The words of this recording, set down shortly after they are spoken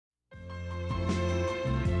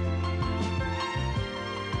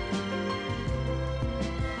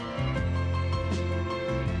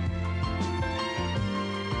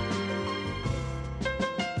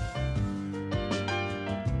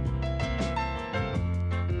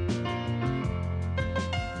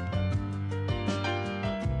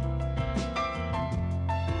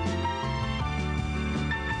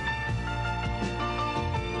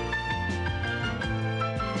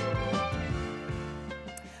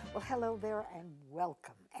hello there and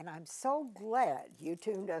welcome. And I'm so glad you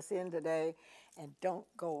tuned us in today, and don't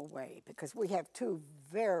go away because we have two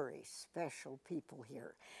very special people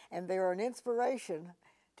here and they're an inspiration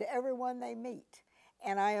to everyone they meet.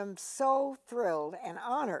 And I am so thrilled and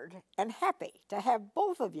honored and happy to have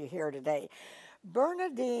both of you here today.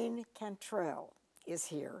 Bernadine Cantrell is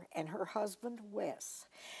here and her husband Wes.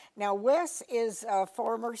 Now Wes is a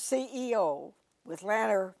former CEO with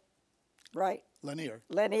Lanier, right? Lanier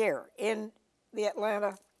in the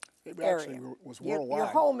Atlanta It area. actually was worldwide. Your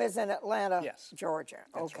home is in Atlanta, yes. Georgia.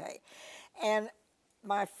 That's okay. Right. And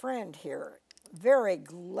my friend here, very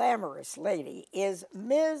glamorous lady, is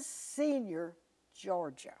Ms. Senior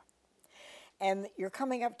Georgia. And you're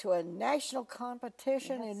coming up to a national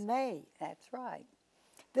competition in May. That's right.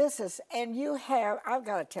 This is, and you have, I've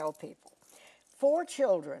got to tell people, 4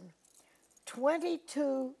 children,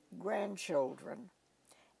 22 grandchildren,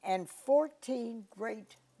 and 14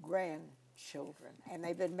 great-grandchildren. And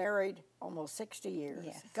they've been married almost 60 years.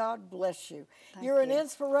 Yes. God bless you. Thank You're you. an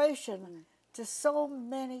inspiration to so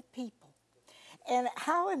many people. And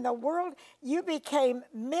how in the world you became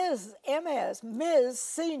Ms.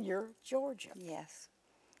 Senior Georgia. Yes.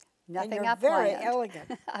 And Nothing you're I very planned.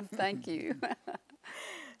 elegant. Thank you.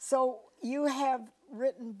 So you have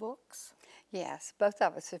written books? Yes, both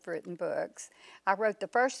of us have written books. I wrote the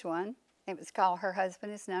first one. It was called Her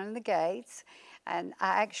Husband is Known in the Gates. And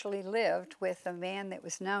I actually lived with a man that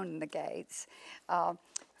was known in the Gates.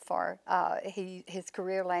 His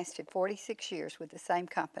career lasted 46 years with the same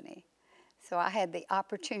company. So I had the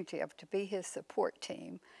opportunity to be his support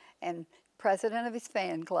team and president of his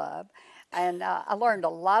fan club. And I learned a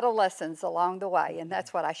lot of lessons along the way, and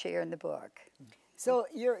that's what I share in the book. So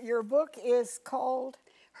your book is called?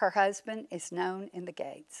 Her Husband is Known in the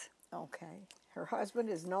Gates. Okay. Her husband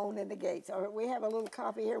is known in the Gates. All right, we have a little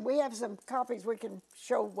copy here. We have some copies we can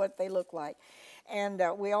show what they look like. And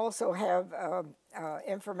we also have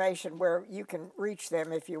information where you can reach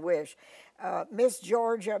them if you wish. Miss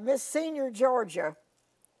Senior Georgia,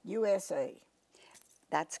 USA.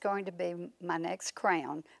 That's going to be my next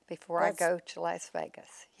crown before I go to Las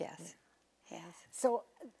Vegas. Yes, yes. So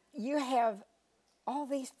you have all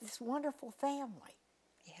this wonderful family.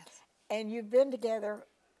 Yes. And you've been together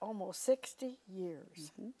almost 60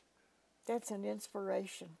 years. Mm-hmm. That's an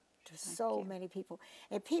inspiration to so many people.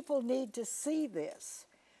 And people need to see this.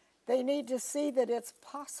 They need to see that it's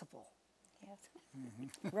possible. Yes.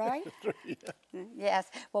 Mm-hmm. Right? Yeah. Yes.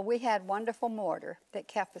 Well, we had wonderful mortar that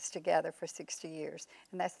kept us together for 60 years.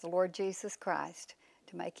 And that's the Lord Jesus Christ,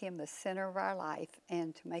 to make him the center of our life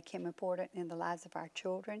and to make him important in the lives of our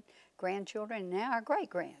children, grandchildren, and now our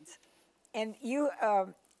great-grands. And you've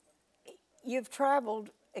traveled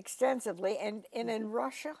extensively, and in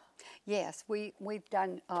Russia? Yes, we've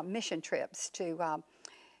done mission trips to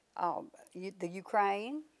the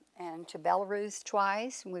Ukraine and to Belarus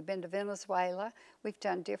twice, and we've been to Venezuela. We've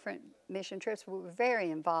done different mission trips. We were very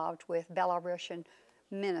involved with Belarusian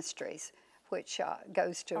ministries, which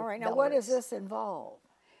goes to All right, now Belarus. what does this involve?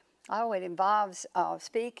 Oh, it involves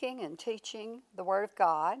speaking and teaching the Word of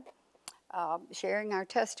God, sharing our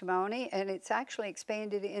testimony, and it's actually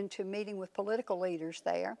expanded into meeting with political leaders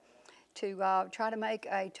there to try to make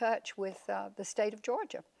a touch with the state of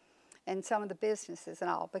Georgia and some of the businesses and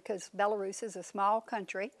all, because Belarus is a small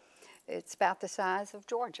country. It's about the size of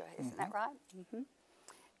Georgia, isn't that right? Mm-hmm.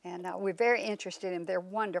 And we're very interested in them. They're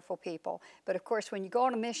wonderful people. But of course, when you go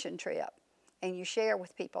on a mission trip and you share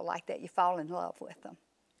with people like that, you fall in love with them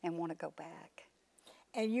and want to go back.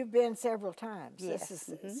 And you've been several times. Yes.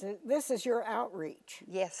 This is your outreach.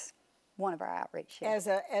 Yes, one of our outreach. Yes.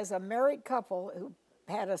 As a married couple who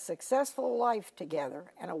had a successful life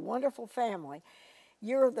together and a wonderful family,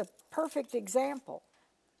 you're the perfect example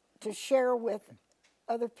to share with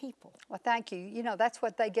other people. Well, thank you. You know, that's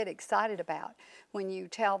what they get excited about when you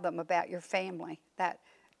tell them about your family. That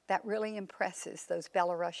really impresses those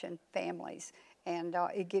Belarusian families, and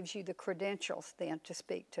it gives you the credentials then to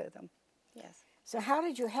speak to them. Yes. So how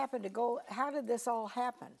did you happen to go, how did this all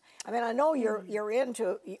happen? I mean, I know you're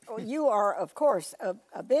into, you are, of course,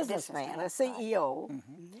 a businessman, a CEO,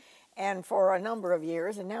 and for a number of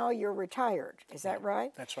years, and now you're retired. Is that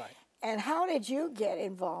right? That's right. And how did you get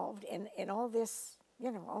involved in all this,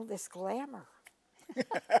 all this glamour?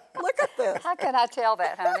 Look at this. How can I tell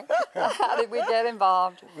that, honey? How did we get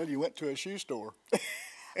involved? Well, you went to a shoe store.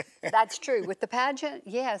 That's true. With the pageant,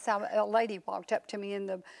 yes, a lady walked up to me in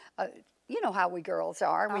the, you know how we girls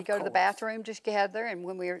are. We go to the bathroom together, and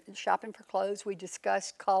when we're shopping for clothes, we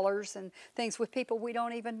discuss colors and things with people we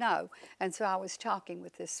don't even know. And so I was talking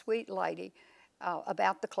with this sweet lady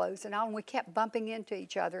about the clothes and all, and we kept bumping into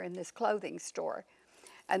each other in this clothing store.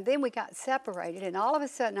 And then we got separated, and all of a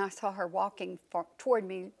sudden I saw her walking toward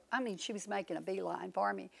me. I mean, she was making a beeline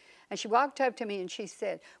for me. And she walked up to me and she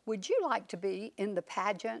said, "Would you like to be in the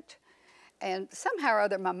pageant?" And somehow or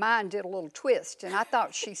other, my mind did a little twist, and I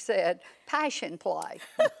thought she said, "passion play."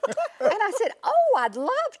 And I said, "Oh, I'd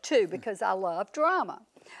love to," because I love drama.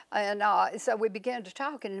 And so we began to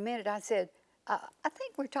talk, and in a minute I said, "I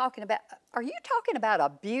think we're talking about, are you talking about a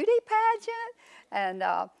beauty pageant?" And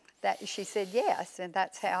that she said yes, and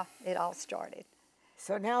that's how it all started.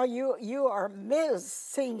 So now you are Ms.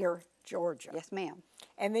 Senior Georgia. Yes, ma'am.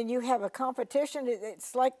 And then you have a competition.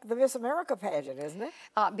 It's like the Miss America pageant, isn't it?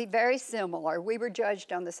 Be very similar. We were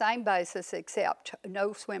judged on the same basis, except no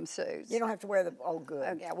swimsuits. You don't have to wear the, oh, good.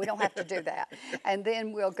 Oh, yeah, we don't have to do that. And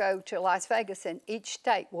then we'll go to Las Vegas, and each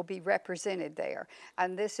state will be represented there.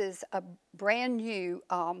 And this is a brand new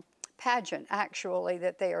pageant, actually,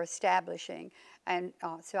 that they are establishing. And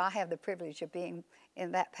so I have the privilege of being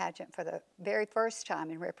in that pageant for the very first time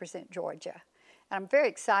and represent Georgia. And I'm very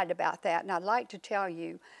excited about that, and I'd like to tell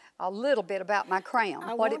you a little bit about my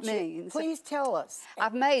crown, what it means. Please tell us.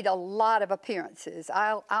 I've made a lot of appearances.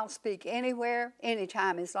 I'll speak anywhere,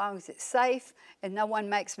 anytime, as long as it's safe and no one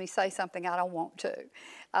makes me say something I don't want to.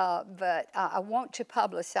 But I want to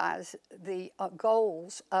publicize the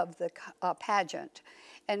goals of the pageant,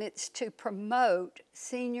 and it's to promote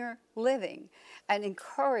senior living and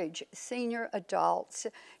encourage senior adults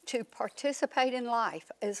to participate in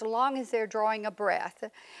life as long as they're drawing a breath.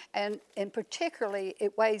 And particularly,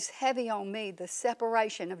 it weighs heavy on me, the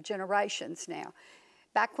separation of generations now.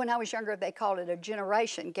 Back when I was younger, they called it a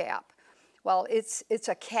generation gap. Well, it's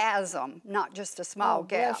a chasm, not just a small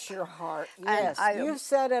gap. Bless your heart. And Yes, you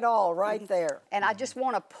said it all right there. And I just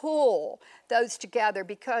want to pull those together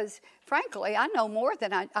because, frankly, I know more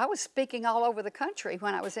than I was speaking all over the country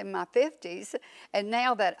when I was in my 50s. And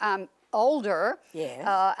now that I'm older, Yes.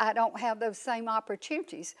 I don't have those same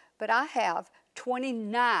opportunities. But I have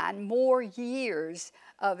 29 more years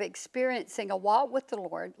of experiencing a walk with the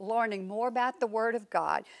Lord, learning more about the Word of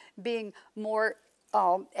God, being more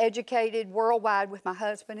educated worldwide with my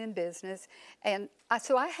husband in business, and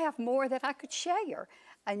so I have more that I could share.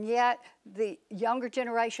 And yet the younger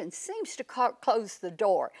generation seems to close the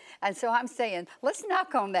door. And so I'm saying, let's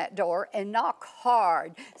knock on that door and knock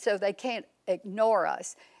hard so they can't ignore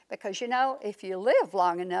us. Because, you know, if you live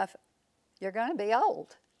long enough, you're going to be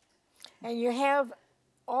old. And you have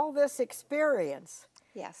all this experience.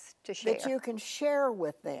 Yes, to share. That you can share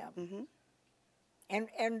with them. Mm-hmm.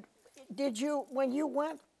 And did you, when you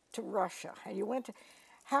went to Russia, and you went to,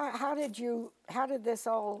 how did this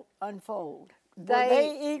all unfold? Were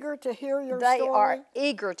they eager to hear your story? They are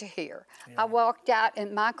eager to hear. Yeah. I walked out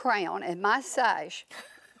in my crown and my sash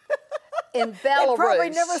in Belarus. They've probably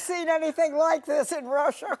never seen anything like this in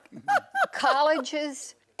Russia.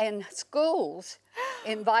 Colleges and schools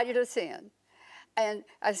invited us in. And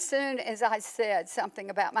as soon as I said something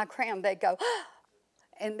about my crown, they'd go, "Ah!"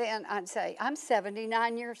 And then I'd say, "I'm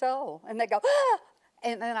 79 years old." And they go, "Ah!"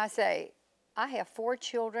 And then I say, "I have 4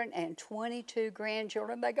 children and 22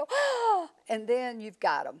 grandchildren." They go, "Ah!" And then you've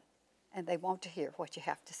got them. And they want to hear what you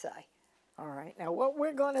have to say. All right. Now, what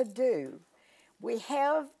we're going to do, we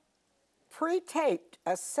have pre-taped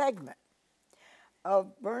a segment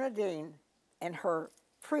of Bernadine and her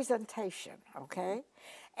presentation, okay?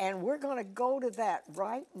 And we're going to go to that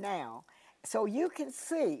right now so you can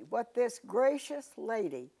see what this gracious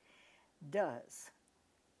lady does,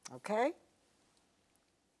 okay?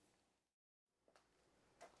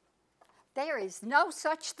 There is no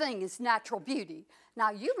such thing as natural beauty.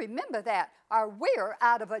 Now, you remember that, or we're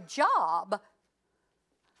out of a job.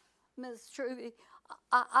 Miss Trudy,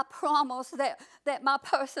 I promise that my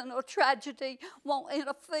personal tragedy won't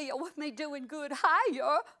interfere with me doing good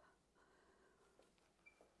hire.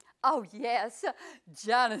 Oh, yes,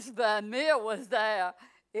 Janice Van Meer was there.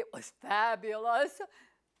 It was fabulous.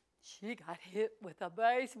 She got hit with a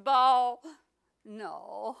baseball.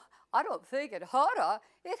 No, I don't think it hurt her.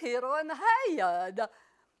 It hit her in the head.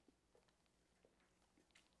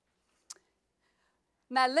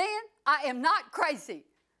 Madeleine, I am not crazy.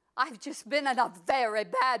 I've just been in a very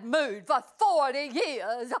bad mood for 40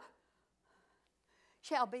 years.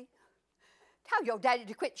 Shelby, tell your daddy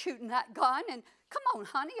to quit shooting that gun and come on,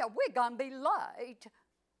 honey, or we're going to be late.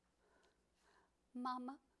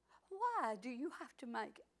 Mama, why do you have to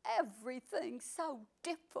make everything so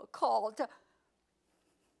difficult?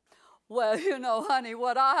 Well, you know, honey,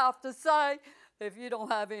 what I have to say, if you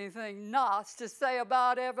don't have anything nice to say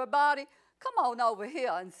about everybody, come on over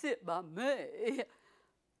here and sit by me.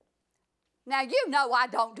 Now, you know I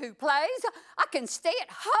don't do plays. I can stay at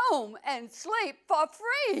home and sleep for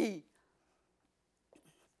free.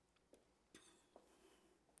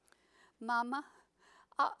 Mama,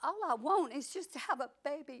 all I want is just to have a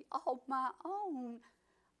baby all my own.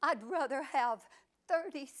 I'd rather have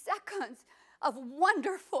 30 seconds of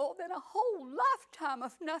wonderful than a whole lifetime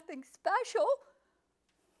of nothing special.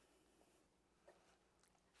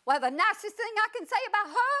 Well, the nicest thing I can say about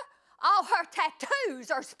her, all her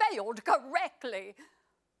tattoos are spelled correctly.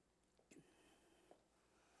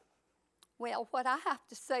 Well, what I have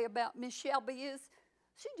to say about Miss Shelby is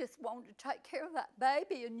she just wanted to take care of that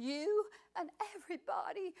baby and you and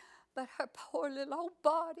everybody, but her poor little old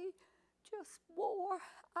body just wore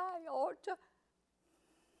out.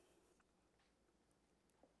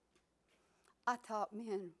 I thought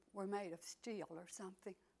men were made of steel or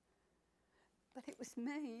something, but it was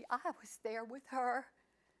me. I was there with her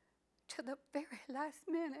to the very last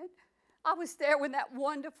minute. I was there when that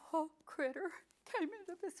wonderful critter came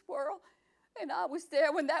into this world. And I was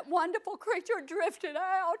there when that wonderful creature drifted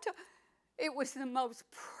out. It was the most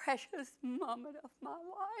precious moment of my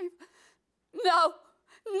life. No,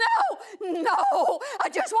 I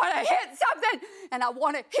just want to hit something, and I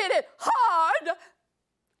want to hit it hard.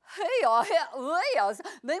 Hell, hit this.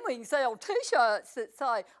 Then we can sell T-shirts that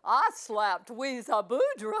say, I slapped Weezer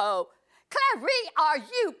Boudreaux. Clarice, are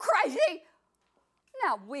you crazy?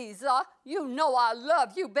 Now, Weezer, you know I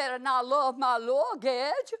love you better than I love my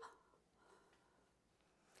luggage.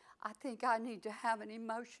 I think I need to have an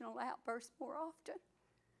emotional outburst more often.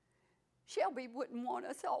 Shelby wouldn't want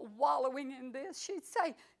us all wallowing in this. She'd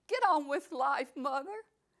say, get on with life, Mother.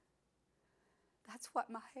 That's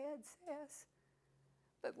what my head says.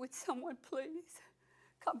 But would someone please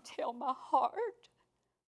come tell my heart